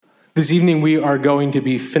This evening we are going to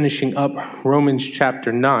be finishing up Romans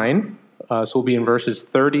chapter 9. So we'll be in verses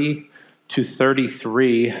 30 to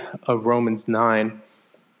 33 of Romans 9.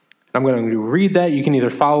 I'm going to read that. You can either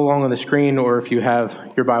follow along on the screen, or if you have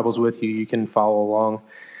your Bibles with you, you can follow along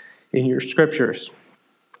in your scriptures.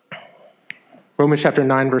 Romans chapter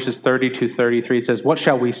 9, verses 30 to 33, it says, "What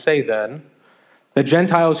shall we say then? The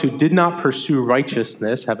Gentiles who did not pursue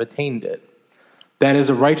righteousness have attained it. That is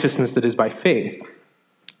a righteousness that is by faith.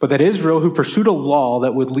 But that Israel, who pursued a law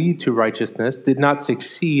that would lead to righteousness, did not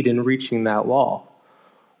succeed in reaching that law.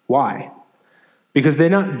 Why? Because they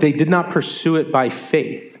did not pursue it by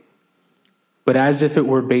faith, but as if it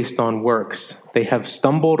were based on works. They have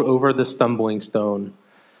stumbled over the stumbling stone.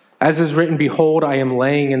 As is written, behold, I am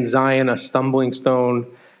laying in Zion a stumbling stone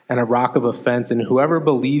and a rock of offense, and whoever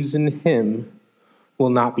believes in him will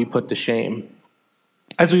not be put to shame."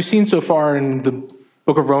 As we've seen so far in the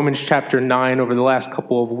book of Romans chapter 9 over the last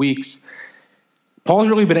couple of weeks, Paul's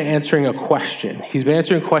really been answering a question. He's been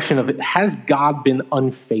answering a question of, has God been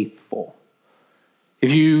unfaithful?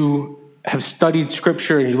 If you have studied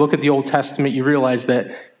Scripture and you look at the Old Testament, you realize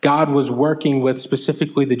that God was working with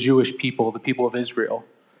specifically the Jewish people, the people of Israel.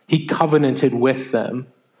 He covenanted with them.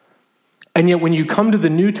 And yet when you come to the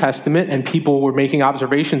New Testament and people were making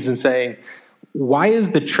observations and saying, why is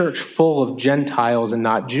the church full of Gentiles and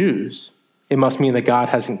not Jews? It must mean that God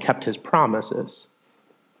hasn't kept his promises,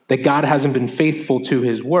 that God hasn't been faithful to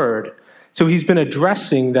his word. So he's been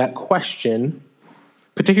addressing that question,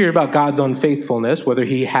 particularly about God's unfaithfulness, whether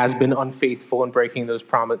he has been unfaithful in breaking those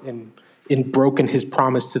in broken his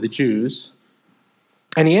promise to the Jews.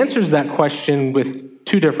 And he answers that question with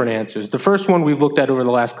two different answers. The first one we've looked at over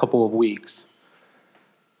the last couple of weeks.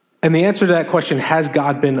 And the answer to that question, has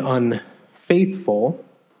God been unfaithful,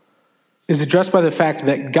 is addressed by the fact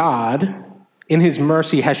that God, in his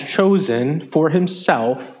mercy, has chosen for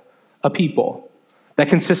himself a people that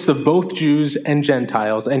consists of both Jews and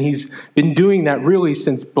Gentiles. And he's been doing that really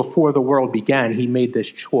since before the world began. He made this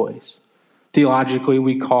choice. Theologically,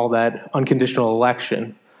 we call that unconditional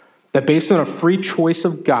election. That based on a free choice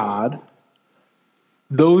of God,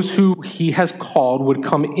 those who he has called would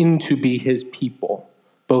come in to be his people,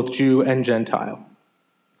 both Jew and Gentile.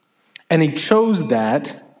 And he chose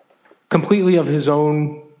that completely of his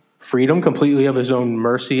own freedom, completely of his own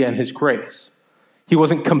mercy and his grace. He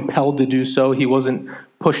wasn't compelled to do so. He wasn't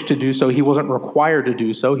pushed to do so. He wasn't required to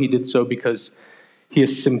do so. He did so because he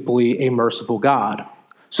is simply a merciful God.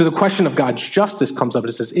 So the question of God's justice comes up.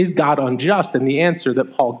 It says, is God unjust? And the answer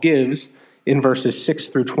that Paul gives in verses 6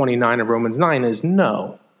 through 29 of Romans 9 is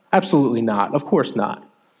no, absolutely not. Of course not.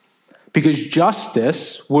 Because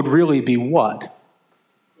justice would really be what?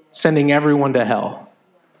 Sending everyone to hell.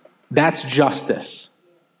 That's justice.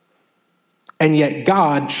 And yet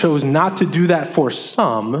God chose not to do that for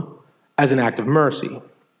some as an act of mercy.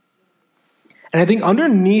 And I think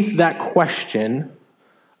underneath that question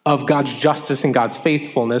of God's justice and God's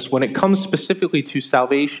faithfulness, when it comes specifically to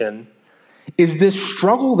salvation, is this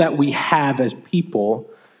struggle that we have as people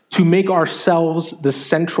to make ourselves the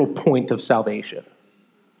central point of salvation.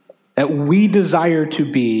 That we desire to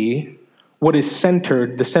be what is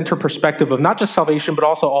centered, the center perspective of not just salvation, but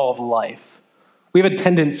also all of life. We have a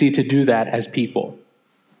tendency to do that as people.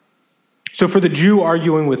 So for the Jew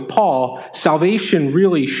arguing with Paul, salvation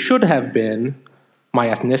really should have been my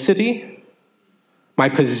ethnicity, my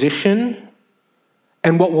position,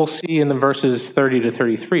 and what we'll see in the verses 30 to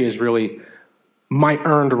 33 is really my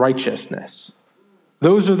earned righteousness.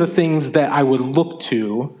 Those are the things that I would look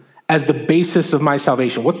to as the basis of my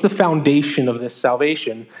salvation. What's the foundation of this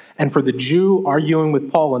salvation? And for the Jew arguing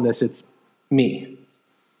with Paul in this, it's me.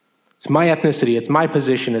 It's my ethnicity, it's my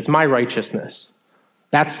position, it's my righteousness.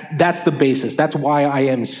 That's the basis. That's why I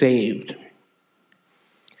am saved.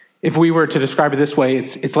 If we were to describe it this way,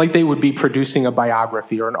 it's like they would be producing a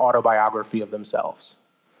biography or an autobiography of themselves.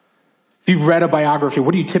 If you've read a biography,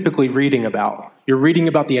 what are you typically reading about? You're reading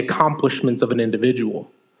about the accomplishments of an individual.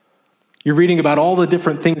 You're reading about all the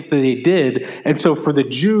different things that they did. And so for the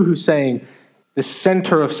Jew who's saying, the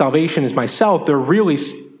center of salvation is myself, they're really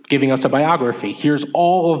giving us a biography. Here's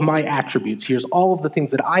all of my attributes. Here's all of the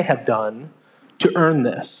things that I have done to earn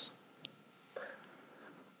this.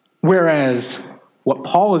 Whereas what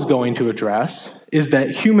Paul is going to address is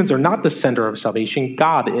that humans are not the center of salvation.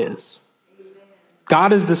 God is.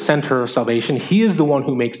 God is the center of salvation. He is the one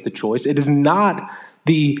who makes the choice. It is not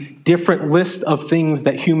the different list of things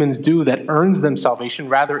that humans do that earns them salvation.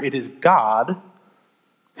 Rather, it is God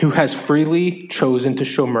who has freely chosen to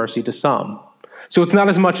show mercy to some. So it's not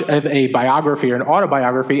as much of a biography or an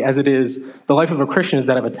autobiography as it is the life of a Christian is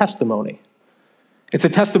that of a testimony. It's a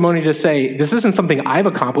testimony to say, this isn't something I've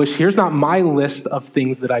accomplished. Here's not my list of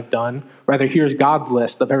things that I've done. Rather, here's God's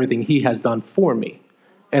list of everything he has done for me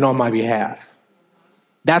and on my behalf.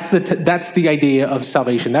 That's the idea of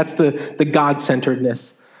salvation. That's the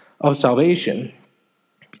God-centeredness of salvation.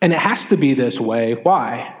 And it has to be this way.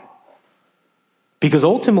 Why? Because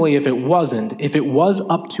ultimately, if it was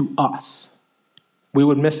up to us, we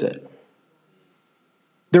would miss it.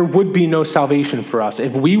 There would be no salvation for us.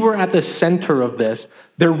 If we were at the center of this,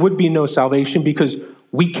 there would be no salvation because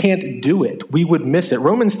we can't do it. We would miss it.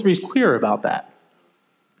 Romans 3 is clear about that.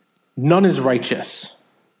 None is righteous.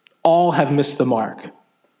 All have missed the mark.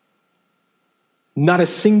 Not a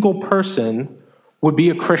single person would be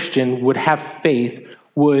a Christian, would have faith,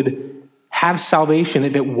 would have salvation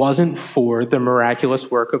if it wasn't for the miraculous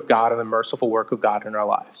work of God and the merciful work of God in our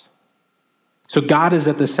lives. So God is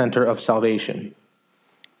at the center of salvation.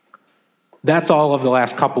 That's all of the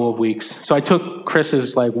last couple of weeks. So I took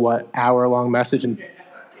Chris's hour-long message and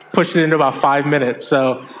pushed it into about 5 minutes.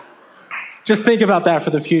 So just think about that for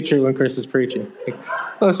the future when Chris is preaching.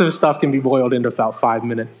 Most of his stuff can be boiled into about 5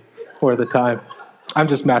 minutes worth of time. I'm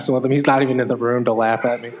just messing with him. He's not even in the room to laugh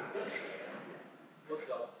at me.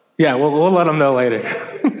 Yeah, we'll let him know later.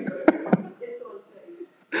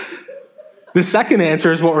 The second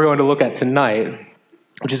answer is what we're going to look at tonight,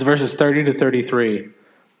 which is verses 30 to 33.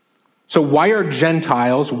 So why are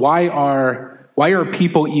Gentiles, why are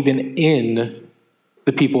people even in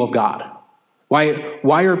the people of God?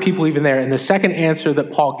 Why are people even there? And the second answer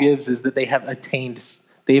that Paul gives is that they have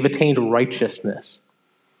attained righteousness.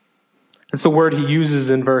 That's the word he uses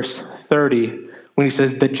in verse 30 when he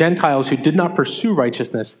says, the Gentiles who did not pursue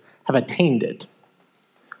righteousness have attained it.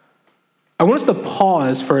 I want us to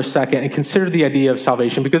pause for a second and consider the idea of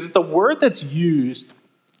salvation, because it's a word that's used,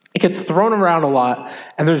 it gets thrown around a lot,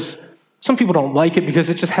 and some people don't like it because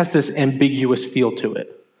it just has this ambiguous feel to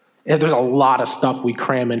it. And there's a lot of stuff we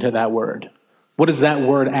cram into that word. What does that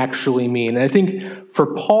word actually mean? And I think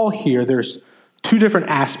for Paul here, there's two different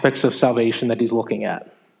aspects of salvation that he's looking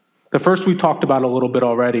at. The first we talked about a little bit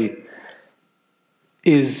already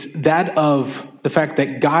is that of the fact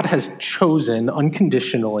that God has chosen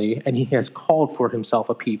unconditionally and he has called for himself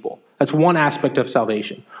a people. That's one aspect of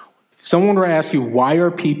salvation. If someone were to ask you, why are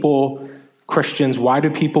people Christians? Why do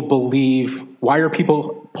people believe? Why are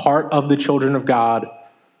people part of the children of God?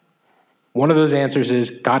 One of those answers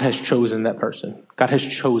is God has chosen that person. God has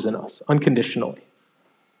chosen us unconditionally.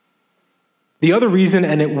 The other reason,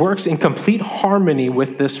 and it works in complete harmony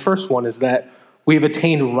with this first one, is that we have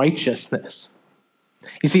attained righteousness.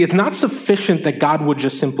 You see, it's not sufficient that God would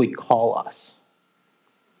just simply call us.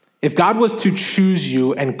 If God was to choose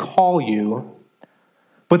you and call you,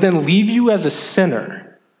 but then leave you as a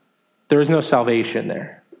sinner, there is no salvation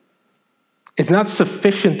there. It's not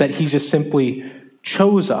sufficient that he just simply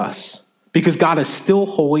chose us, because God is still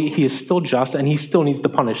holy, he is still just, and he still needs to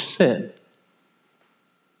punish sin.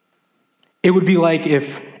 It would be like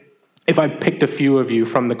if I picked a few of you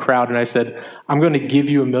from the crowd and I said, I'm going to give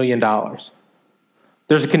you $1 million.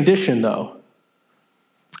 There's a condition, though.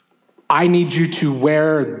 I need you to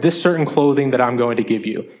wear this certain clothing that I'm going to give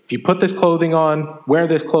you. If you put this clothing on, wear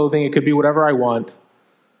this clothing, it could be whatever I want,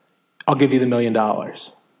 I'll give you the $1 million.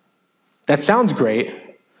 That sounds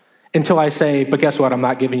great until I say, but guess what? I'm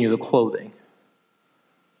not giving you the clothing.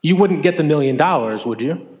 You wouldn't get the $1 million, would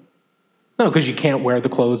you? No, because you can't wear the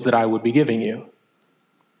clothes that I would be giving you.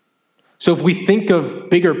 So if we think of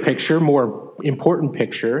bigger picture, more important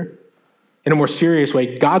picture, in a more serious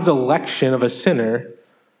way, God's election of a sinner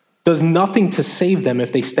does nothing to save them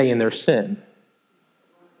if they stay in their sin.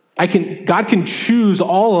 God can choose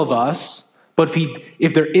all of us, but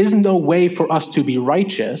if there is no way for us to be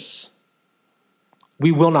righteous,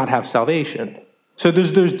 we will not have salvation. So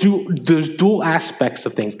there's dual aspects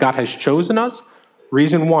of things. God has chosen us.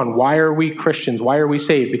 Reason one, why are we Christians? Why are we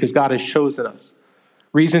saved? Because God has chosen us.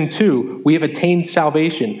 Reason two, we have attained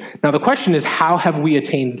salvation. Now the question is, how have we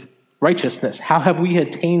attained righteousness? How have we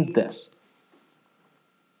attained this?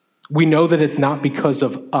 We know that it's not because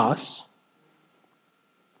of us.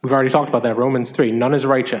 We've already talked about that, Romans 3. None is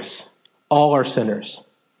righteous. All are sinners.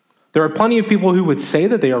 There are plenty of people who would say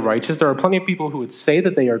that they are righteous. There are plenty of people who would say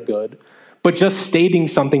that they are good, but just stating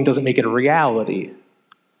something doesn't make it a reality.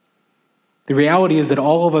 The reality is that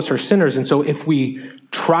all of us are sinners, and so if we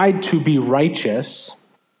tried to be righteous,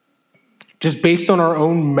 just based on our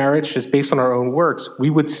own merits, just based on our own works, we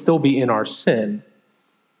would still be in our sin.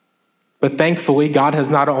 But thankfully, God has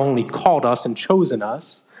not only called us and chosen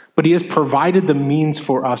us, but he has provided the means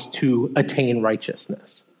for us to attain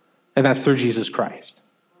righteousness. And that's through Jesus Christ.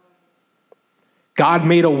 God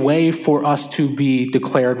made a way for us to be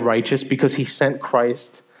declared righteous because he sent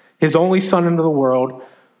Christ, his only son, into the world.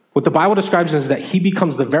 What the Bible describes is that he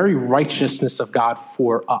becomes the very righteousness of God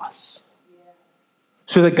for us.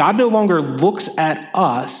 So that God no longer looks at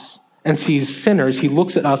us and sees sinners. He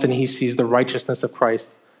looks at us and he sees the righteousness of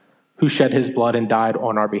Christ who shed his blood and died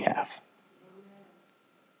on our behalf.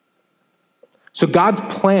 So God's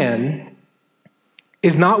plan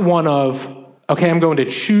is not one of, okay, I'm going to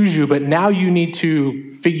choose you, but now you need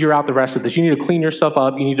to figure out the rest of this. You need to clean yourself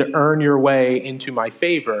up. You need to earn your way into my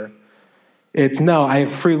favor. It's, no, I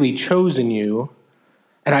have freely chosen you,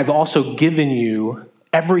 and I've also given you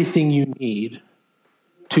everything you need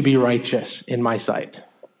to be righteous in my sight.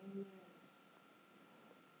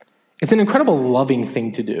 It's an incredible loving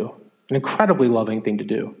thing to do, an incredibly loving thing to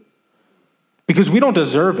do, because we don't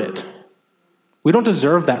deserve it. We don't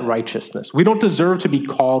deserve that righteousness. We don't deserve to be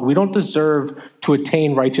called. We don't deserve to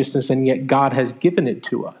attain righteousness, and yet God has given it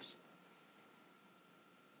to us.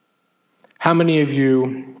 How many of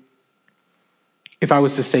you, if I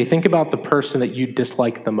was to say, think about the person that you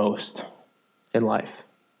dislike the most in life?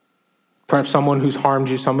 Perhaps someone who's harmed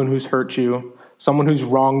you, someone who's hurt you, someone who's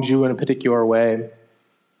wronged you in a particular way.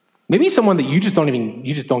 Maybe someone that you just don't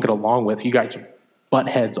get along with. You guys butt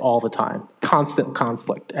heads all the time. Constant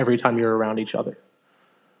conflict every time you're around each other.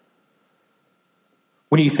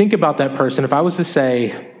 When you think about that person, if I was to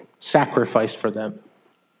say, sacrifice for them,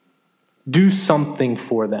 do something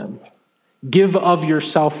for them, give of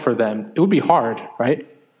yourself for them, it would be hard, right?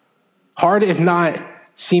 Hard, if not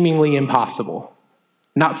seemingly impossible.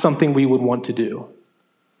 Not something we would want to do.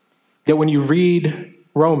 Yet when you read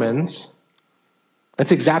Romans,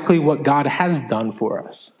 that's exactly what God has done for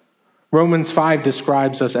us. Romans 5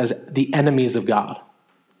 describes us as the enemies of God.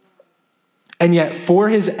 And yet for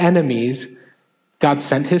his enemies, God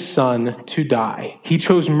sent his son to die. He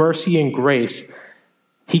chose mercy and grace.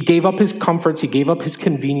 He gave up his comforts. He gave up his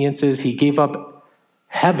conveniences. He gave up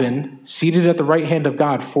heaven, seated at the right hand of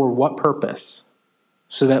God. For what purpose?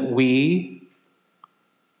 So that we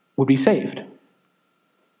would be saved.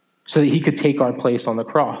 So that he could take our place on the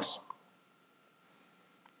cross.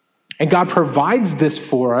 And God provides this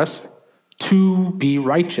for us to be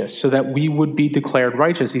righteous, so that we would be declared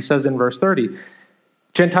righteous. He says in verse 30,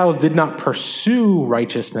 Gentiles did not pursue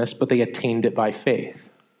righteousness, but they attained it by faith.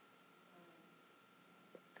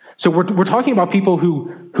 So we're talking about people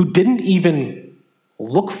who didn't even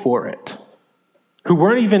look for it, who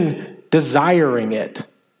weren't even desiring it.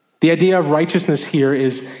 The idea of righteousness here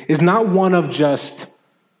is not one of just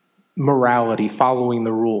morality, following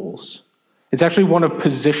the rules. It's actually one of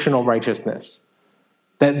positional righteousness,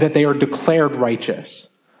 that they are declared righteous.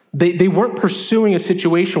 They weren't pursuing a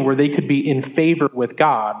situation where they could be in favor with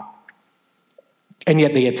God, and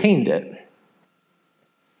yet they attained it.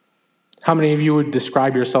 How many of you would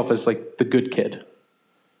describe yourself as like the good kid?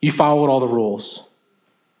 You followed all the rules.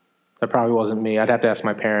 That probably wasn't me. I'd have to ask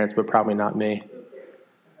my parents, but probably not me.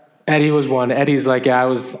 Eddie was one. Eddie's like, yeah, I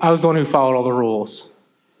was the one who followed all the rules.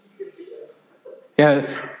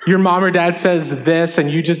 Yeah, your mom or dad says this,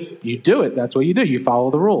 and you do it. That's what you do. You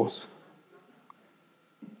follow the rules.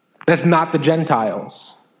 That's not the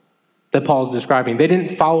Gentiles that Paul's describing. They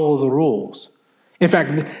didn't follow the rules. In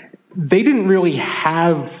fact, they didn't really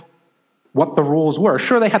have what the rules were.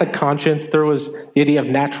 Sure, they had a conscience. There was the idea of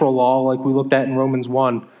natural law, like we looked at in Romans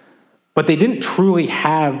 1. But they didn't truly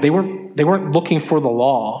have, they weren't looking for the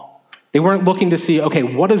law. They weren't looking to see, okay,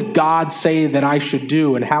 what does God say that I should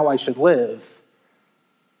do and how I should live?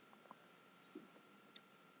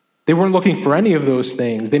 They weren't looking for any of those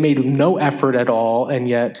things. They made no effort at all, and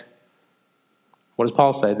yet, what does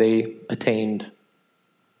Paul say? They attained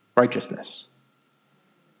righteousness.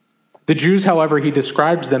 The Jews, however, he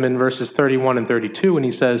describes them in verses 31 and 32, and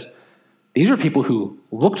he says, these are people who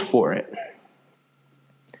looked for it.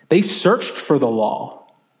 They searched for the law.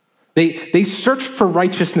 They searched for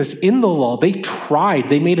righteousness in the law. They tried.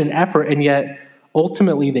 They made an effort, and yet,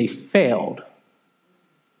 ultimately, they failed.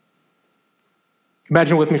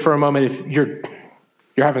 Imagine with me for a moment if you're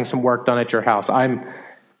having some work done at your house. I'm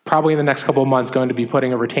probably in the next couple of months going to be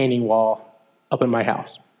putting a retaining wall up in my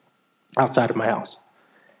house, outside of my house.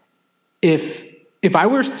 If I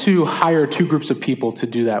were to hire two groups of people to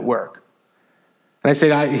do that work, and I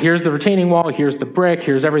say, here's the retaining wall, here's the brick,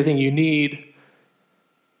 here's everything you need,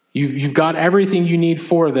 you've got everything you need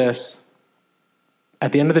for this.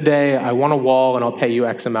 At the end of the day, I want a wall and I'll pay you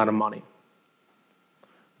X amount of money.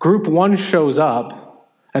 Group one shows up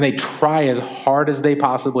and they try as hard as they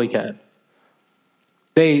possibly can.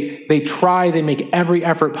 They try, they make every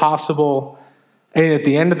effort possible, and at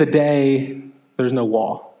the end of the day, there's no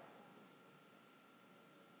wall.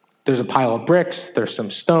 There's a pile of bricks, there's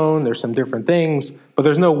some stone, there's some different things, but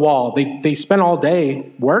there's no wall. They spent all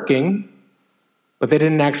day working, but they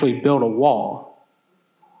didn't actually build a wall.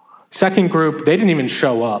 Second group, they didn't even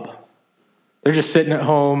show up. They're just sitting at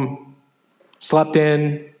home, slept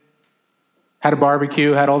in, had a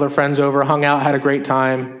barbecue, had all their friends over, hung out, had a great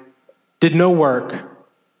time, did no work.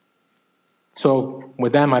 So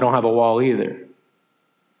with them, I don't have a wall either.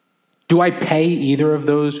 Do I pay either of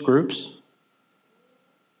those groups?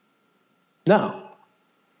 No.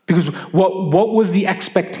 Because what was the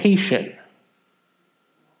expectation?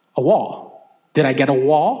 A wall. Did I get a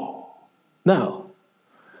wall? No.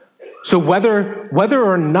 So whether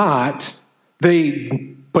or not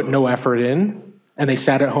they put no effort in and they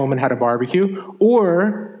sat at home and had a barbecue,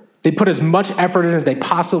 or they put as much effort in as they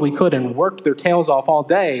possibly could and worked their tails off all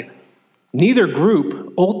day, neither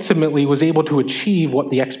group ultimately was able to achieve what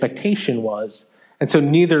the expectation was. And so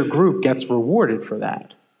neither group gets rewarded for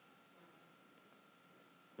that.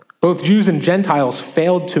 Both Jews and Gentiles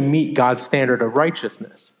failed to meet God's standard of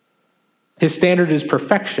righteousness. His standard is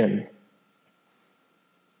perfection.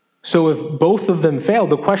 So if both of them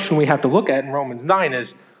failed, the question we have to look at in Romans 9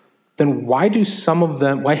 is, then why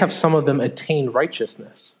have some of them attained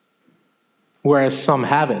righteousness, whereas some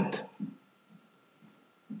haven't?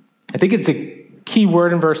 I think it's a key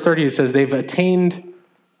word in verse 30. It says they've attained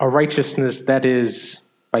a righteousness that is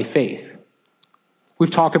by faith.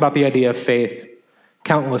 We've talked about the idea of faith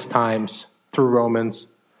countless times through Romans.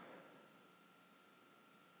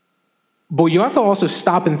 But you have to also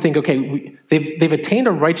stop and think, okay, they've attained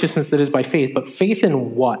a righteousness that is by faith, but faith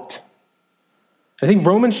in what? I think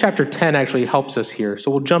Romans chapter 10 actually helps us here. So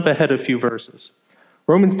we'll jump ahead a few verses.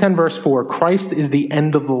 Romans 10 verse 4, Christ is the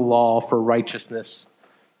end of the law for righteousness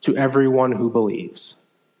to everyone who believes.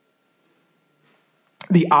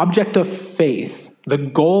 The object of faith, the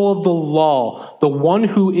goal of the law, the one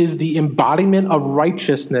who is the embodiment of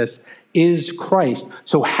righteousness is Christ.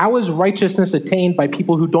 So how is righteousness attained by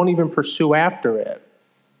people who don't even pursue after it?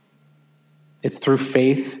 It's through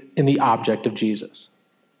faith in the object of Jesus.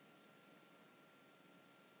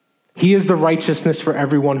 He is the righteousness for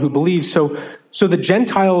everyone who believes. So the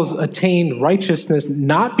Gentiles attained righteousness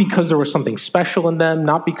not because there was something special in them,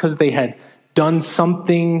 not because they had done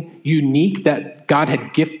something unique that God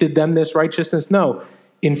had gifted them this righteousness. No,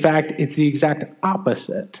 in fact, it's the exact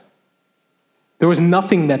opposite. There was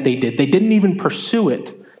nothing that they did. They didn't even pursue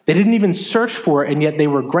it. They didn't even search for it, and yet they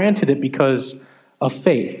were granted it because of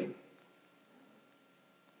faith.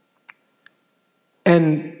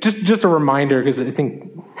 And just a reminder, because I think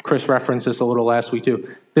Chris referenced this a little last week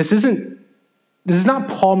too. This is not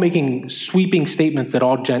Paul making sweeping statements that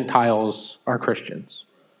all Gentiles are Christians.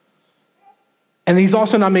 And he's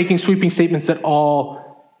also not making sweeping statements that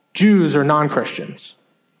all Jews are non-Christians.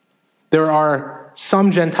 There are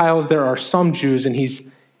some Gentiles, there are some Jews, and he's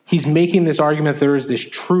making this argument there is this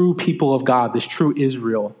true people of God, this true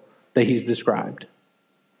Israel that he's described.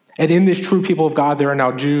 And in this true people of God, there are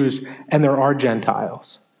now Jews and there are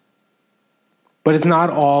Gentiles. But it's not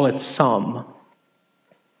all, it's some.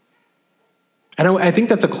 And I think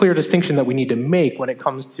that's a clear distinction that we need to make when it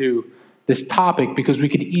comes to this topic, because we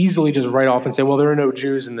could easily just write off and say, well, there are no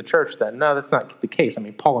Jews in the church then. No, that's not the case. I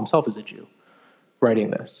mean, Paul himself is a Jew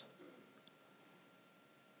writing this.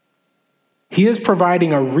 He is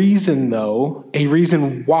providing a reason, though, a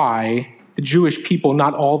reason why the Jewish people,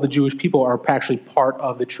 not all the Jewish people, are actually part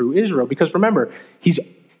of the true Israel. Because remember, he's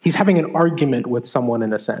having an argument with someone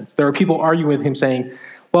in a sense. There are people arguing with him saying,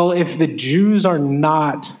 well, if the Jews are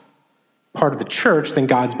not part of the church, then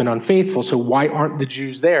God's been unfaithful. So why aren't the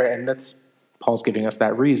Jews there? And Paul's giving us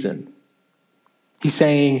that reason. He's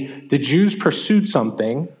saying the Jews pursued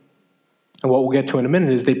something, and what we'll get to in a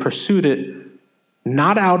minute is they pursued it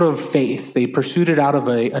not out of faith. They pursued it out of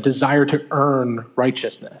a desire to earn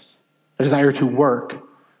righteousness, a desire to work,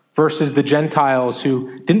 versus the Gentiles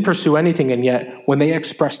who didn't pursue anything, and yet when they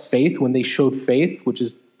expressed faith, when they showed faith, which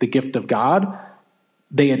is the gift of God,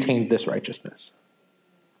 they attained this righteousness.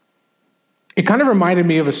 It kind of reminded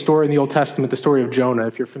me of a story in the Old Testament, the story of Jonah,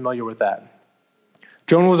 if you're familiar with that.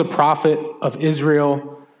 Jonah was a prophet of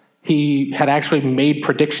Israel. He had actually made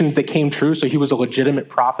predictions that came true, so he was a legitimate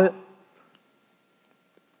prophet.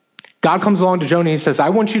 God comes along to Jonah and he says, I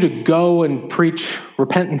want you to go and preach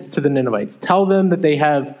repentance to the Ninevites. Tell them that they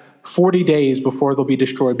have 40 days before they'll be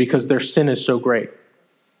destroyed because their sin is so great.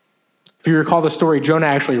 If you recall the story, Jonah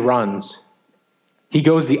actually runs. He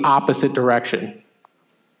goes the opposite direction.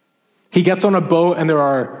 He gets on a boat and there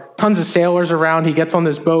are tons of sailors around. He gets on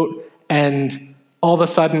this boat and all of a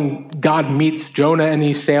sudden God meets Jonah and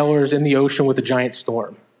these sailors in the ocean with a giant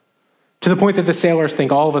storm, to the point that the sailors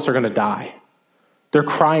think all of us are going to die. They're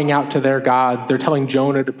crying out to their God. They're telling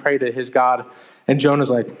Jonah to pray to his God. And Jonah's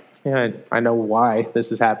like, yeah, I know why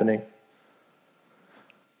this is happening.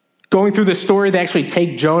 Going through the story, they actually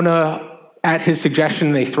take Jonah at his suggestion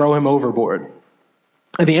and they throw him overboard.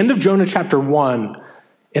 At the end of Jonah chapter 1,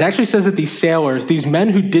 it actually says that these sailors, these men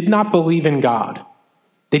who did not believe in God,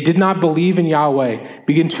 they did not believe in Yahweh,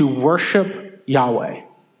 begin to worship Yahweh.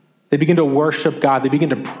 They begin to worship God. They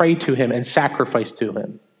begin to pray to him and sacrifice to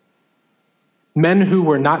him. Men who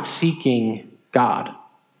were not seeking God.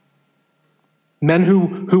 Men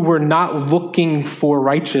who were not looking for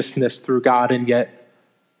righteousness through God, and yet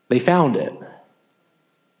they found it.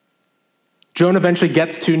 Jonah eventually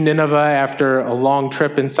gets to Nineveh after a long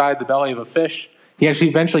trip inside the belly of a fish. He actually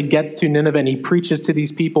eventually gets to Nineveh and he preaches to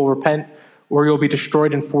these people, repent or you'll be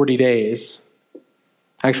destroyed in 40 days.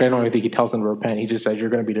 Actually, I don't even think he tells them to repent. He just says, you're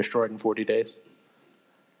going to be destroyed in 40 days.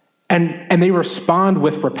 And they respond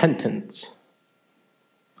with repentance.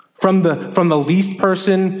 From the least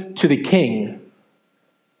person to the king.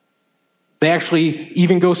 They actually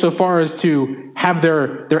even go so far as to have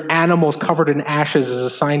their animals covered in ashes as a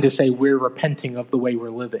sign to say, we're repenting of the way we're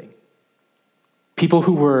living. People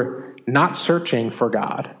who were not searching for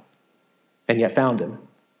God and yet found him.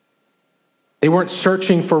 They weren't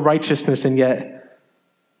searching for righteousness and yet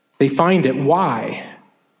they find it. Why?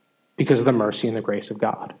 Because of the mercy and the grace of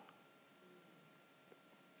God.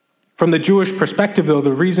 From the Jewish perspective, though,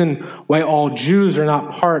 the reason why all Jews are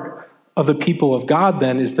not part of the people of God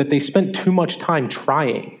then is that they spent too much time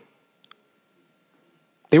trying.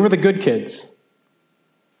 They were the good kids.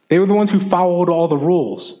 They were the ones who followed all the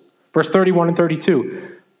rules. Verse 31 and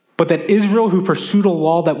 32. But that Israel who pursued a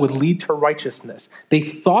law that would lead to righteousness. They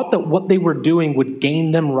thought that what they were doing would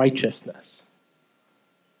gain them righteousness.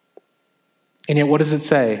 And yet what does it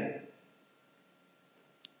say?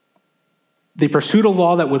 They pursued a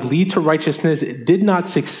law that would lead to righteousness. It did not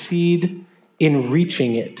succeed in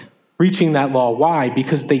reaching that law. Why?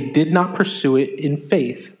 Because they did not pursue it in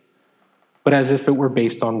faith, but as if it were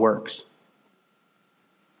based on works.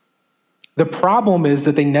 The problem is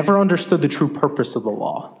that they never understood the true purpose of the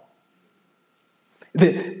law.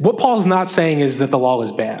 What Paul's not saying is that the law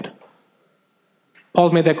is bad.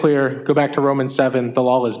 Paul's made that clear. Go back to Romans 7. The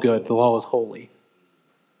law is good. The law is holy.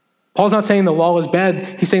 Paul's not saying the law is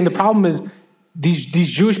bad. He's saying the problem is these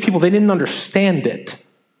Jewish people, they didn't understand it.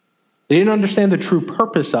 They didn't understand the true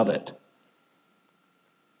purpose of it.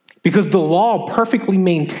 Because the law, perfectly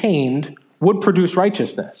maintained, would produce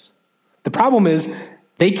righteousness. The problem is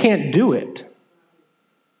they can't do it.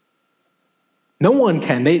 No one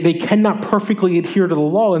can. They cannot perfectly adhere to the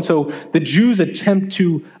law. And so the Jews attempt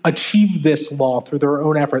to achieve this law through their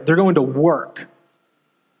own effort. They're going to work.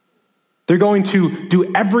 They're going to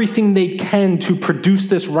do everything they can to produce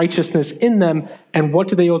this righteousness in them. And what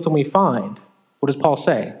do they ultimately find? What does Paul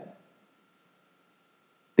say?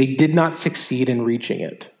 They did not succeed in reaching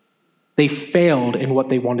it. They failed in what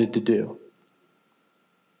they wanted to do.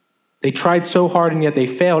 They tried so hard and yet they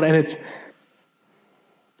failed. And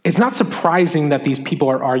it's not surprising that these people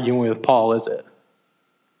are arguing with Paul, is it?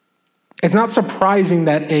 It's not surprising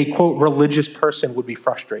that a, quote, religious person would be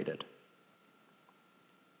frustrated.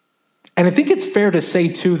 And I think it's fair to say,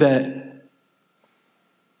 too, that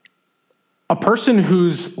a person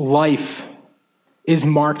whose life is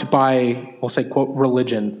marked by, we'll say, quote,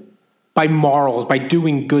 religion, by morals, by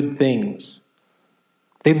doing good things,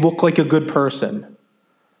 they look like a good person.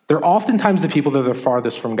 They're oftentimes the people that are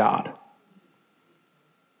farthest from God.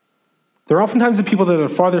 They're oftentimes the people that are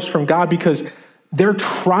farthest from God because they're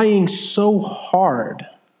trying so hard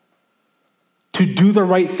to do the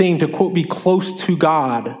right thing, to, quote, be close to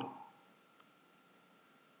God.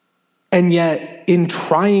 And yet, in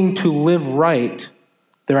trying to live right,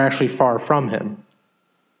 they're actually far from him.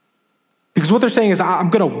 Because what they're saying is, I'm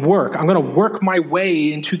going to work my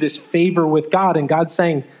way into this favor with God. And God's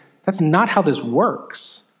saying, that's not how this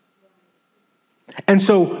works. And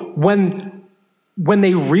so when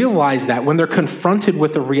they realize that, when they're confronted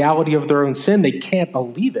with the reality of their own sin, they can't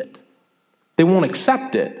believe it. They won't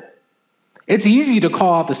accept it. It's easy to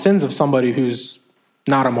call out the sins of somebody who's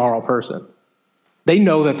not a moral person. They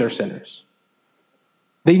know that they're sinners.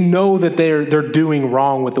 They know that they're doing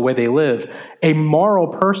wrong with the way they live. A moral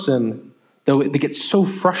person, though, they get so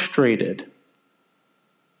frustrated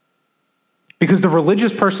because the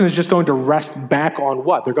religious person is just going to rest back on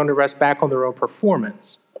what? They're going to rest back on their own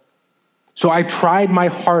performance. So I tried my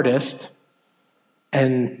hardest,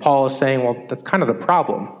 and Paul is saying, well, that's kind of the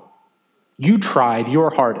problem. You tried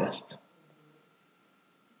your hardest.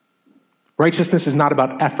 Righteousness is not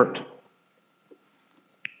about effort.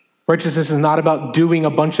 Righteousness is not about doing a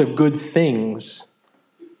bunch of good things.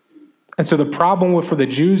 And so the problem for the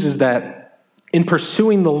Jews is that in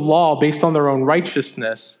pursuing the law based on their own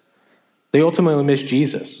righteousness, they ultimately miss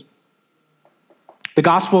Jesus. The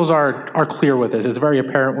Gospels are clear with this. It's very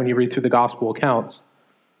apparent when you read through the Gospel accounts.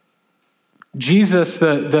 Jesus,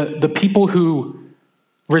 the people who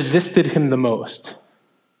resisted him the most,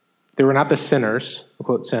 they were not the sinners,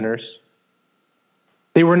 quote sinners.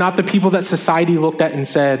 They were not the people that society looked at and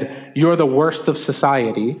said, you're the worst of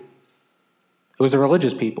society. It was the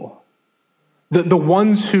religious people. The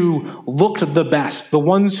ones who looked the best, the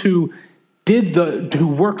ones who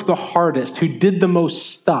worked the hardest, who did the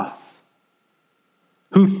most stuff,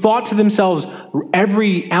 who thought to themselves,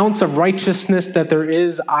 every ounce of righteousness that there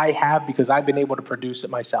is, I have because I've been able to produce it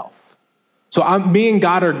myself. So me and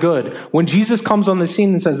God are good. When Jesus comes on the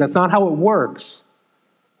scene and says, that's not how it works,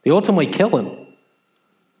 they ultimately kill him.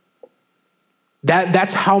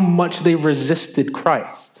 That's how much they resisted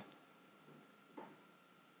Christ.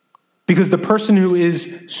 Because the person who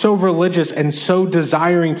is so religious and so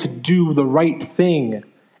desiring to do the right thing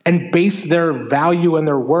and base their value and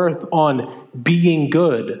their worth on being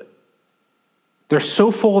good, they're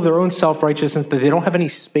so full of their own self-righteousness that they don't have any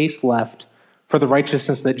space left for the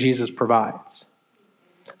righteousness that Jesus provides.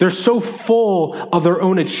 They're so full of their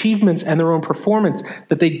own achievements and their own performance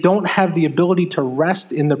that they don't have the ability to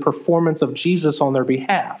rest in the performance of Jesus on their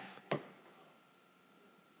behalf.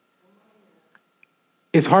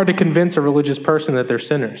 It's hard to convince a religious person that they're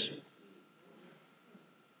sinners.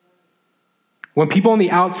 When people on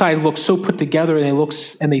the outside look so put together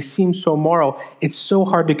and they seem so moral, it's so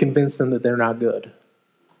hard to convince them that they're not good.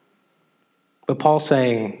 But Paul's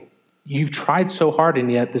saying, you've tried so hard,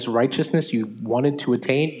 and yet this righteousness you wanted to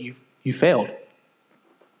attain, you failed.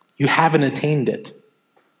 You haven't attained it.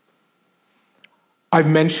 I've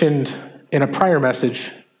mentioned in a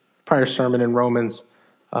prior sermon in Romans,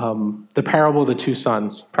 the parable of the two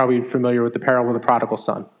sons. Probably familiar with the parable of the prodigal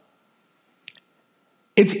son.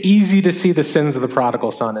 It's easy to see the sins of the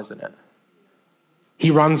prodigal son, isn't it? He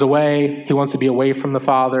runs away. He wants to be away from the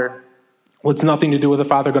father. Wants nothing to do with the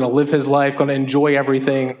father, going to live his life, going to enjoy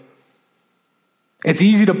everything. It's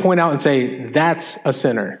easy to point out and say, that's a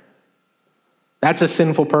sinner. That's a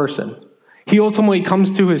sinful person. He ultimately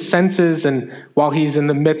comes to his senses, and while he's in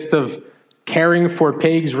the midst of caring for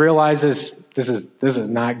pigs, realizes this is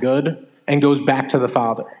not good, and goes back to the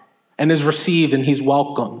father, and is received, and he's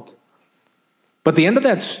welcomed. But the end of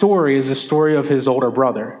that story is the story of his older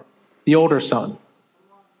brother, the older son.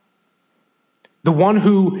 The one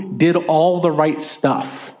who did all the right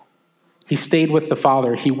stuff. He stayed with the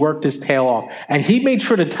father. He worked his tail off. And he made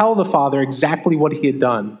sure to tell the father exactly what he had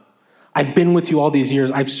done. I've been with you all these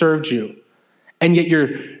years. I've served you. And yet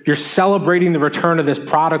you're celebrating the return of this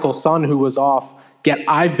prodigal son who was off. Yet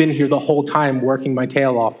I've been here the whole time working my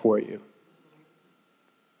tail off for you.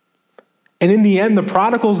 And in the end, the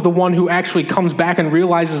prodigal's the one who actually comes back and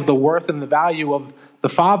realizes the worth and the value of the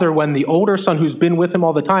father when the older son who's been with him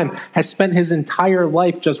all the time has spent his entire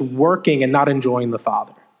life just working and not enjoying the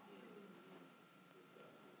father.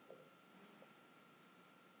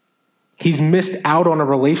 He's missed out on a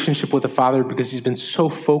relationship with the father because he's been so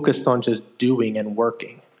focused on just doing and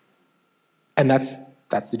working. And that's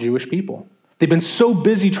the Jewish people. They've been so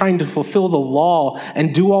busy trying to fulfill the law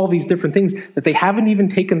and do all these different things that they haven't even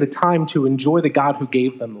taken the time to enjoy the God who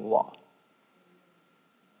gave them the law.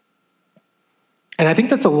 And I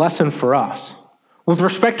think that's a lesson for us. With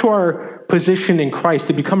respect to our position in Christ,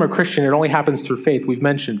 to become a Christian, it only happens through faith. We've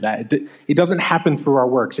mentioned that. It doesn't happen through our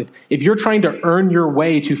works. If you're trying to earn your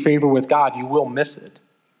way to favor with God, you will miss it.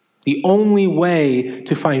 The only way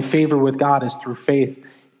to find favor with God is through faith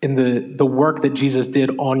in the work that Jesus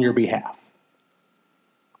did on your behalf.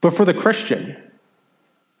 But for the Christian,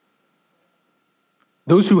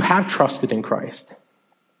 those who have trusted in Christ,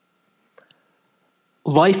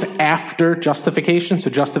 life after justification, so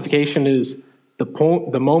justification is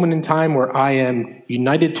the moment in time where I am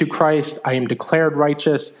united to Christ, I am declared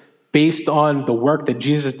righteous based on the work that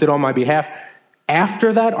Jesus did on my behalf.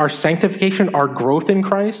 After that, our sanctification, our growth in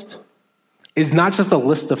Christ, is not just a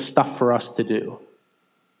list of stuff for us to do.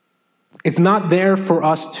 It's not there for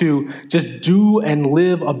us to just do and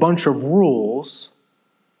live a bunch of rules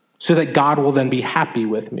so that God will then be happy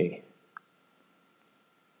with me.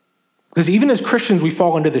 Because even as Christians, we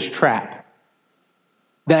fall into this trap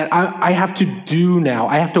that I have to do now.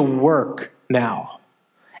 I have to work now.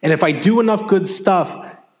 And if I do enough good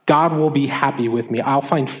stuff, God will be happy with me. I'll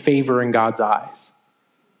find favor in God's eyes.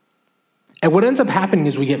 And what ends up happening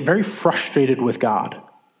is we get very frustrated with God.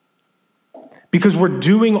 Because we're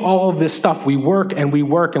doing all of this stuff. We work and we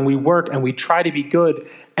work and we work and we try to be good,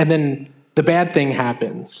 and then the bad thing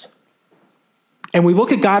happens. And we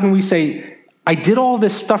look at God and we say, I did all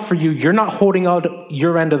this stuff for you. You're not holding out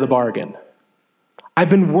your end of the bargain. I've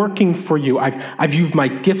been working for you. I've used my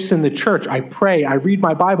gifts in the church. I pray. I read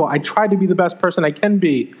my Bible. I try to be the best person I can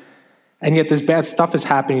be. And yet this bad stuff is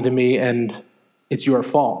happening to me, and it's your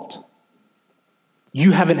fault.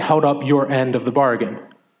 You haven't held up your end of the bargain.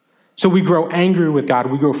 So we grow angry with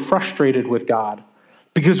God. We grow frustrated with God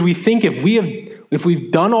because we think if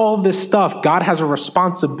we've done all of this stuff, God has a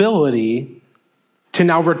responsibility to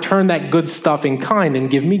now return that good stuff in kind and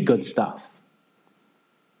give me good stuff.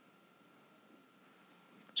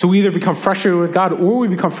 So we either become frustrated with God or we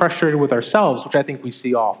become frustrated with ourselves, which I think we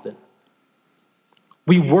see often.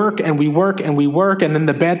 We work and we work and we work, and then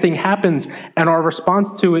the bad thing happens, and our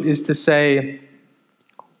response to it is to say,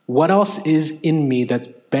 what else is in me that's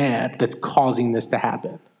bad that's causing this to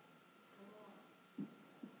happen?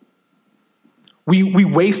 We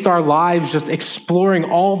waste our lives just exploring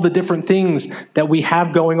all the different things that we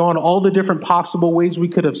have going on, all the different possible ways we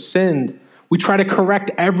could have sinned. We try to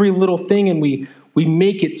correct every little thing, and we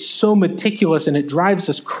make it so meticulous, and it drives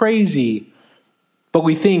us crazy. But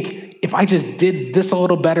we think, if I just did this a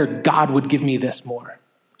little better, God would give me this more.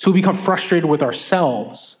 So we become frustrated with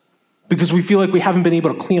ourselves because we feel like we haven't been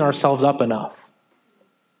able to clean ourselves up enough.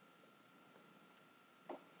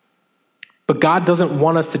 But God doesn't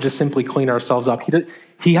want us to just simply clean ourselves up.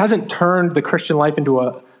 He hasn't turned the Christian life into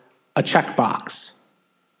a checkbox.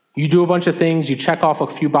 You do a bunch of things, you check off a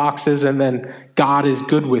few boxes, and then God is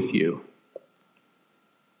good with you.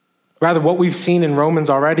 Rather, what we've seen in Romans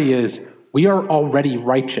already is we are already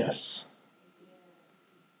righteous.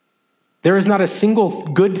 There is not a single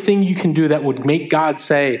good thing you can do that would make God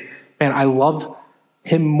say, man, I love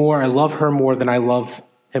him more, I love her more than I love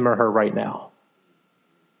him or her right now.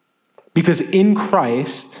 Because in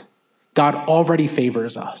Christ, God already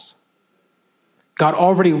favors us. God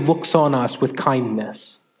already looks on us with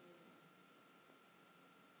kindness.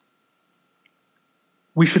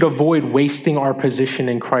 We should avoid wasting our position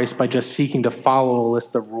in Christ by just seeking to follow a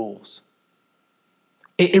list of rules.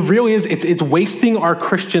 It really is. It's wasting our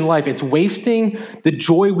Christian life. It's wasting the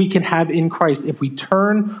joy we can have in Christ if we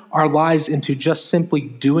turn our lives into just simply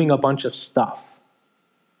doing a bunch of stuff,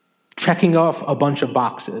 checking off a bunch of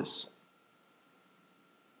boxes.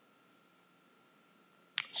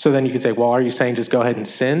 So then you could say, well, are you saying just go ahead and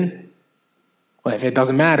sin? Well, if it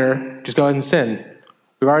doesn't matter, just go ahead and sin.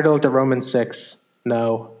 We've already looked at Romans 6.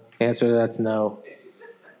 No. The answer to that's no.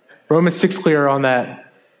 Romans 6 clear on that.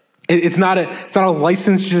 It's not a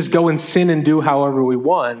license to just go and sin and do however we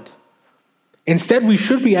want. Instead, we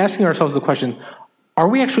should be asking ourselves the question, are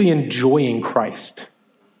we actually enjoying Christ?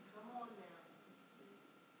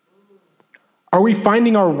 Are we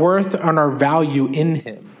finding our worth and our value in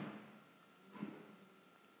him?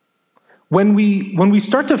 When we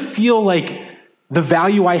start to feel like the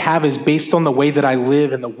value I have is based on the way that I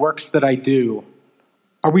live and the works that I do,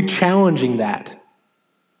 are we challenging that?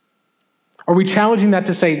 Are we challenging that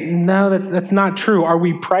to say, no, that's not true? Are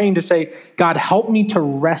we praying to say, God, help me to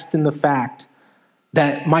rest in the fact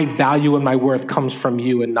that my value and my worth comes from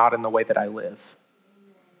you and not in the way that I live?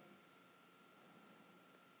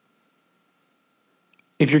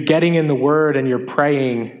 If you're getting in the Word and you're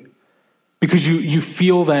praying because you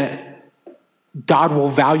feel that God will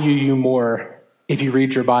value you more if you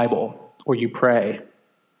read your Bible or you pray,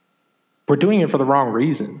 we're doing it for the wrong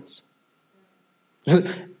reasons.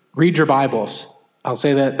 Read your Bibles. I'll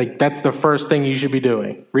say that that's the first thing you should be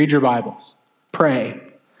doing. Read your Bibles. Pray.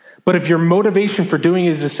 But if your motivation for doing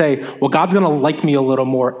it is to say, well, God's going to like me a little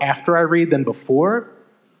more after I read than before,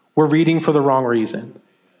 we're reading for the wrong reason.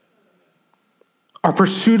 Our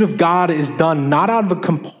pursuit of God is done not out of a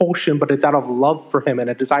compulsion, but it's out of love for him and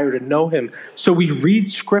a desire to know him. So we read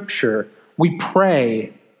Scripture, we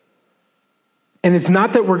pray, and it's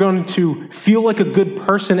not that we're going to feel like a good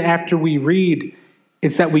person after we read.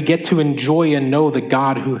 It's that we get to enjoy and know the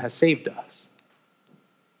God who has saved us.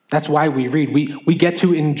 That's why we read. We get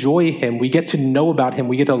to enjoy him. We get to know about him.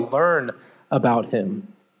 We get to learn about him.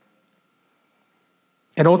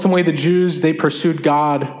 And ultimately, the Jews, they pursued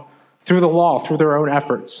God through the law, through their own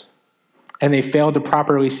efforts. And they failed to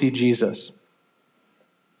properly see Jesus.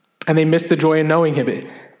 And they missed the joy in knowing him.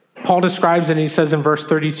 Paul describes it, and he says in verse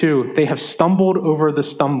 32, they have stumbled over the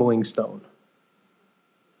stumbling stone.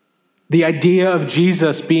 The idea of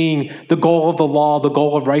Jesus being the goal of the law, the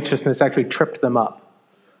goal of righteousness, actually tripped them up.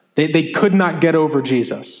 They could not get over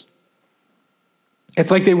Jesus.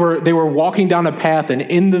 It's like they were walking down a path, and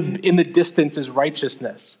in the distance is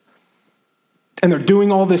righteousness. And they're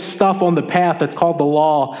doing all this stuff on the path that's called the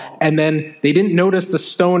law, and then they didn't notice the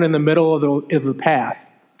stone in the middle of the path.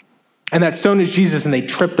 And that stone is Jesus, and they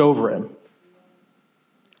tripped over him.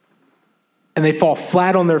 and they fall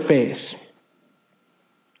flat on their face.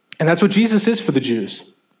 And that's what Jesus is for the Jews.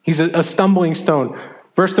 He's a stumbling stone.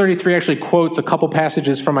 Verse 33 actually quotes a couple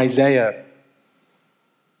passages from Isaiah.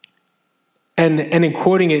 And in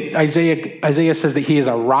quoting it, Isaiah says that he is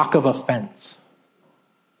a rock of offense.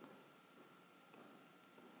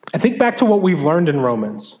 And think back to what we've learned in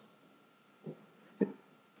Romans.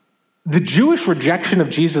 The Jewish rejection of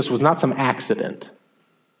Jesus was not some accident.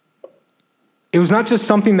 It was not just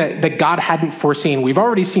something that God hadn't foreseen. We've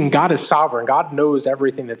already seen God is sovereign. God knows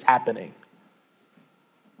everything that's happening.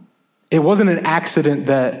 It wasn't an accident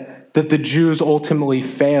that the Jews ultimately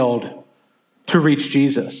failed to reach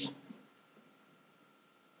Jesus.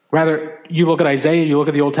 Rather, you look at Isaiah, you look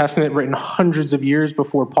at the Old Testament written hundreds of years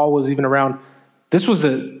before Paul was even around. This was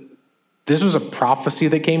a prophecy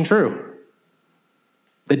that came true.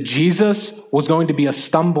 That Jesus was going to be a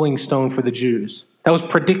stumbling stone for the Jews. That was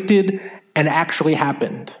predicted and actually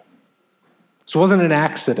happened. This wasn't an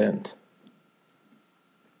accident.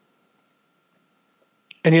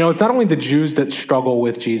 And it's not only the Jews that struggle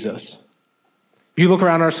with Jesus. If you look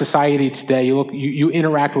around our society today, you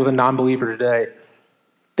interact with a non-believer today,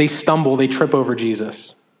 they stumble, they trip over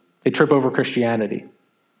Jesus. They trip over Christianity.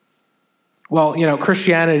 Well,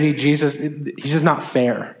 Christianity, Jesus, he's just not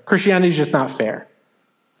fair. Christianity is just not fair.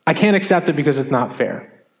 I can't accept it because it's not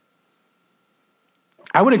fair.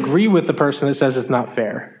 I would agree with the person that says it's not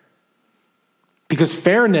fair. Because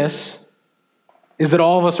fairness is that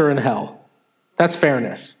all of us are in hell. That's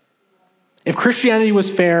fairness. If Christianity was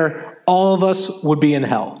fair, all of us would be in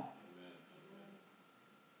hell.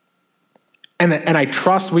 And I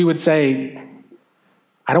trust we would say,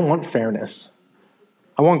 I don't want fairness.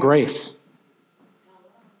 I want grace.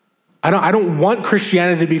 I don't want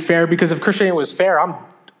Christianity to be fair, because if Christianity was fair,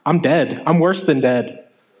 I'm dead. I'm worse than dead.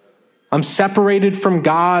 I'm separated from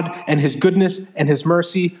God and his goodness and his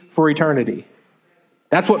mercy for eternity.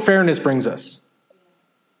 That's what fairness brings us.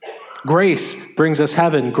 Grace brings us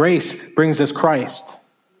heaven. Grace brings us Christ.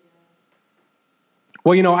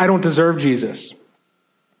 Well, I don't deserve Jesus.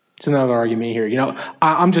 It's another argument here.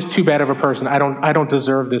 I'm just too bad of a person. I don't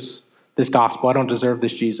deserve this gospel. I don't deserve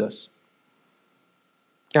this Jesus.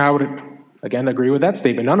 And I would, again, agree with that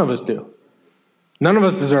statement. None of us do. None of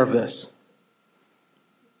us deserve this.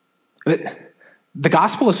 The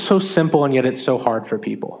gospel is so simple, and yet it's so hard for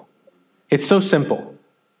people. It's so simple.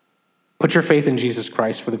 Put your faith in Jesus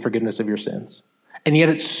Christ for the forgiveness of your sins. And yet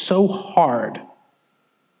it's so hard.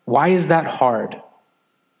 Why is that hard?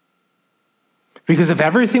 Because if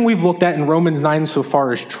everything we've looked at in Romans 9 so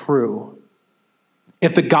far is true,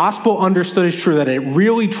 if the gospel understood is true, that it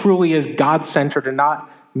really truly is God-centered and not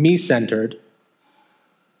me-centered,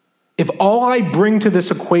 if all I bring to this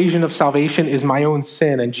equation of salvation is my own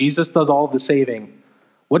sin and Jesus does all the saving,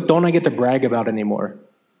 what don't I get to brag about anymore?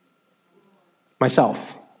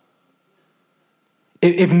 Myself.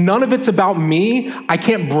 If none of it's about me, I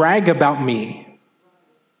can't brag about me.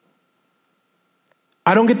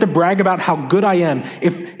 I don't get to brag about how good I am.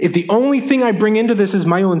 If the only thing I bring into this is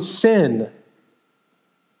my own sin,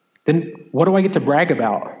 then what do I get to brag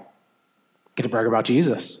about? I get to brag about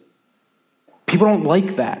Jesus. People don't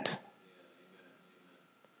like that.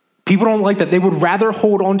 People don't like that. They would rather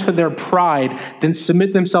hold on to their pride than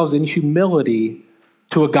submit themselves in humility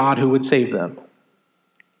to a God who would save them.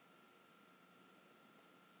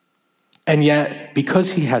 And yet,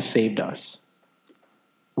 because he has saved us,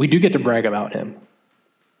 we do get to brag about him.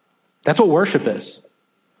 That's what worship is.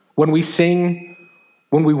 When we sing,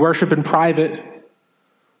 when we worship in private,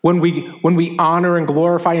 when we honor and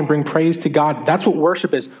glorify and bring praise to God, that's what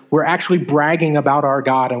worship is. We're actually bragging about our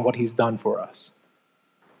God and what he's done for us.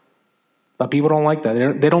 But people don't like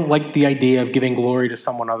that. They don't like the idea of giving glory to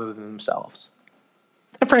someone other than themselves.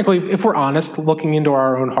 And frankly, if we're honest, looking into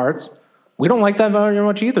our own hearts, we don't like that very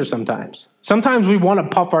much either sometimes. Sometimes we want to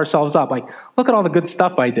puff ourselves up, like, look at all the good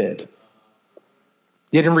stuff I did.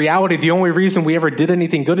 Yet in reality, the only reason we ever did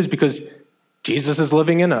anything good is because Jesus is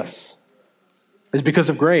living in us. It's because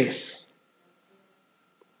of grace.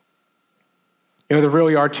 There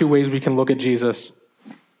really are two ways we can look at Jesus.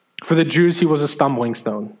 For the Jews, he was a stumbling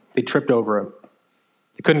stone. They tripped over him.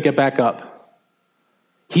 They couldn't get back up.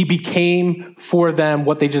 He became for them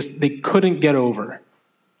what they couldn't get over.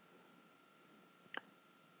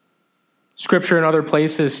 Scripture in other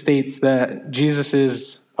places states that Jesus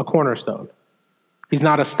is a cornerstone. He's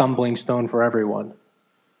not a stumbling stone for everyone.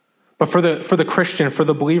 But for the Christian, for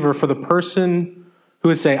the believer, for the person who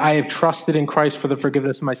would say, I have trusted in Christ for the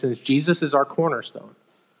forgiveness of my sins, Jesus is our cornerstone.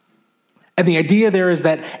 And the idea there is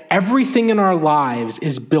that everything in our lives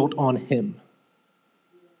is built on him.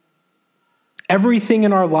 Everything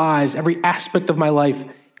in our lives, every aspect of my life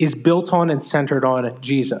is built on and centered on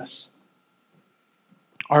Jesus.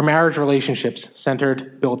 Our marriage relationships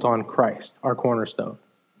built on Christ, our cornerstone.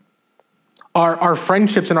 Our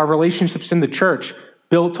friendships and our relationships in the church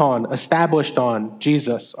built on, established on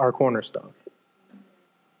Jesus, our cornerstone.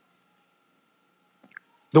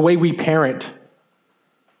 The way we parent,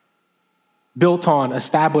 built on,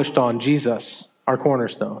 established on Jesus, our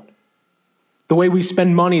cornerstone. The way we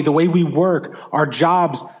spend money, the way we work, our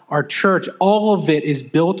jobs, our church, all of it is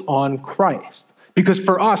built on Christ. Because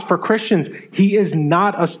for us, for Christians, he is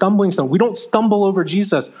not a stumbling stone. We don't stumble over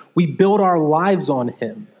Jesus. We build our lives on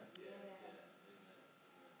him.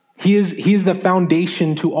 He is the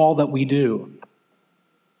foundation to all that we do.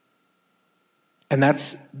 And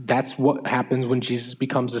that's what happens when Jesus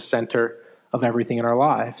becomes the center of everything in our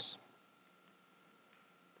lives.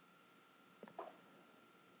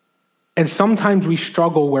 And sometimes we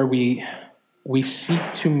struggle where we seek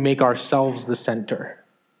to make ourselves the center.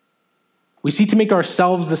 We seek to make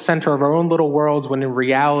ourselves the center of our own little worlds when in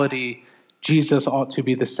reality, Jesus ought to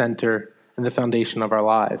be the center and the foundation of our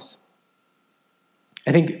lives.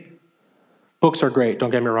 I think books are great.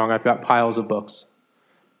 Don't get me wrong. I've got piles of books.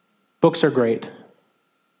 Books are great.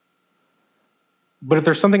 But if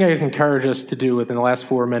there's something I can encourage us to do within the last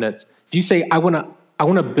 4 minutes, if you say, I want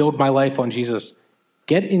to build my life on Jesus,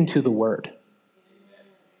 get into the Word.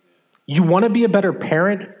 You want to be a better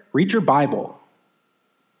parent? Read your Bible.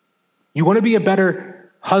 You want to be a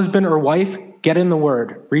better husband or wife? Get in the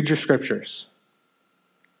Word. Read your scriptures.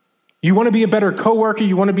 You want to be a better coworker?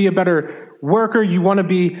 You want to be a better worker? You want to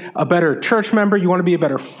be a better church member? You want to be a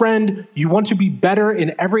better friend? You want to be better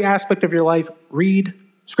in every aspect of your life? Read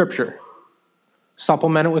scripture.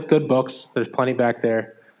 Supplement it with good books. There's plenty back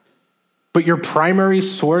there. But your primary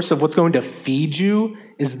source of what's going to feed you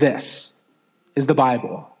is the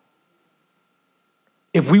Bible.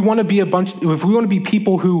 If we want to be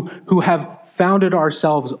people who have founded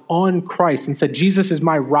ourselves on Christ and said, Jesus is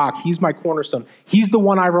my rock, he's my cornerstone, he's the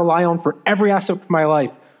one I rely on for every aspect of my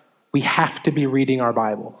life, we have to be reading our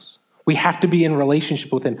Bibles. We have to be in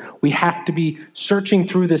relationship with him. We have to be searching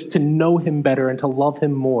through this to know him better and to love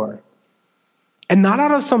him more. And not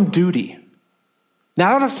out of some duty,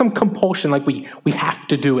 not out of some compulsion, like we have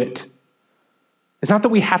to do it. It's not that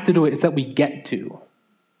we have to do it, it's that we get to.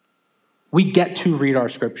 We get to read our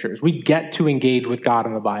scriptures. We get to engage with God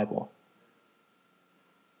in the Bible.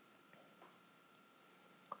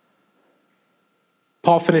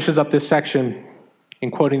 Paul finishes up this section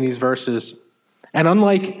in quoting these verses. And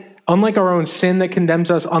unlike our own sin that condemns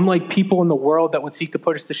us, unlike people in the world that would seek to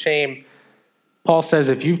put us to shame, Paul says,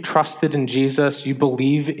 if you've trusted in Jesus, you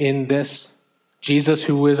believe in this Jesus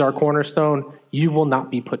who is our cornerstone, you will not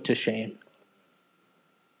be put to shame.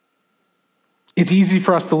 It's easy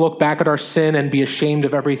for us to look back at our sin and be ashamed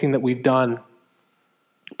of everything that we've done.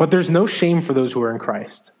 But there's no shame for those who are in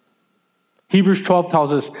Christ. Hebrews 12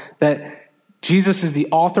 tells us that Jesus is the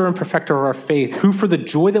author and perfecter of our faith, who for the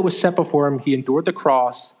joy that was set before him, he endured the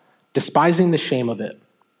cross, despising the shame of it,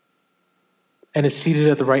 and is seated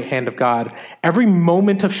at the right hand of God. Every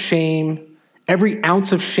moment of shame, every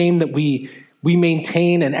ounce of shame that we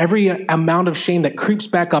maintain, and every amount of shame that creeps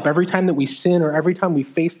back up every time that we sin or every time we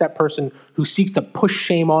face that person who seeks to push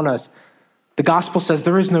shame on us, the gospel says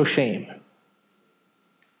there is no shame.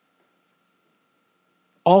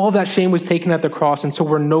 All of that shame was taken at the cross, and so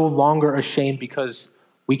we're no longer ashamed because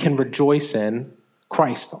we can rejoice in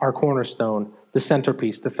Christ, our cornerstone, the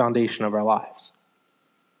centerpiece, the foundation of our lives.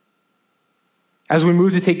 As we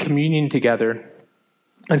move to take communion together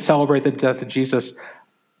and celebrate the death of Jesus,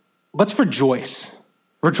 let's rejoice.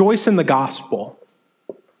 Rejoice in the gospel.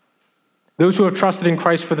 Those who have trusted in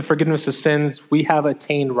Christ for the forgiveness of sins, we have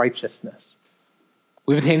attained righteousness.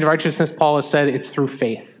 We've attained righteousness, Paul has said, it's through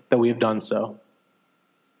faith that we have done so.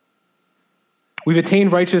 We've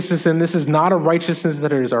attained righteousness, and this is not a righteousness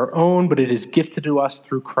that is our own, but it is gifted to us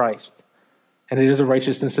through Christ. And it is a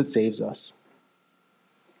righteousness that saves us.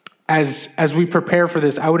 As we prepare for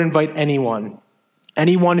this, I would invite anyone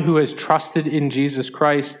who has trusted in Jesus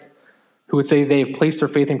Christ, who would say they have placed their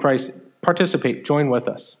faith in Christ, participate, join with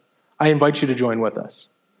us. I invite you to join with us.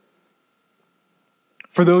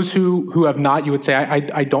 For those who have not, you would say,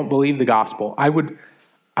 I don't believe the gospel. I would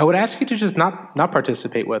ask you to just not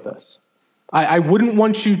participate with us. I wouldn't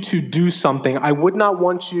want you to do something. I would not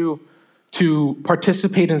want you to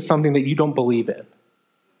participate in something that you don't believe in.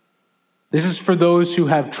 This is for those who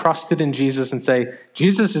have trusted in Jesus and say,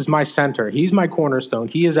 Jesus is my center. He's my cornerstone.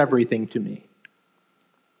 He is everything to me.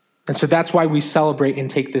 And so that's why we celebrate and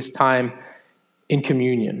take this time in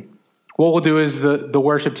communion. What we'll do is the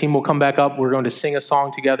worship team will come back up. We're going to sing a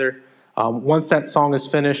song together. Once that song is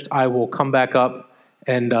finished, I will come back up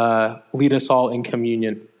and lead us all in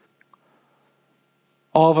communion.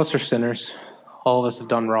 All of us are sinners. All of us have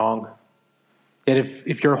done wrong. Yet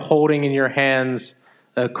if you're holding in your hands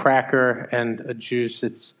a cracker and a juice,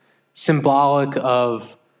 it's symbolic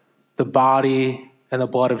of the body and the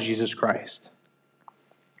blood of Jesus Christ.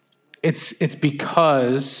 It's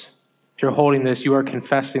because if you're holding this, you are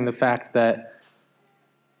confessing the fact that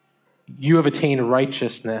you have attained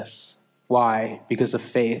righteousness. Why? Because of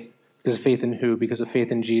faith. Because of faith in who? Because of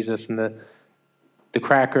faith in Jesus. And the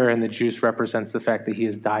cracker and the juice represents the fact that he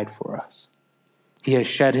has died for us. He has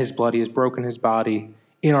shed his blood. He has broken his body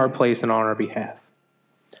in our place and on our behalf.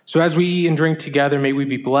 So as we eat and drink together, may we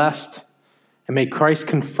be blessed, and may Christ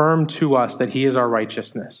confirm to us that he is our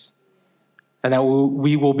righteousness, and that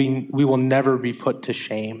we will never be put to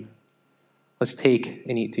shame. Let's take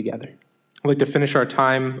and eat together. I'd like to finish our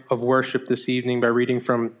time of worship this evening by reading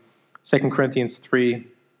from 2 Corinthians 3,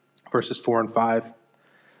 verses 4 and 5.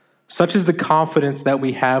 Such is the confidence that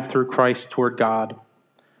we have through Christ toward God.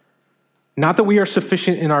 Not that we are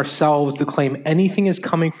sufficient in ourselves to claim anything is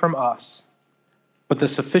coming from us, but the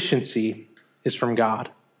sufficiency is from God.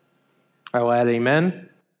 I will add amen.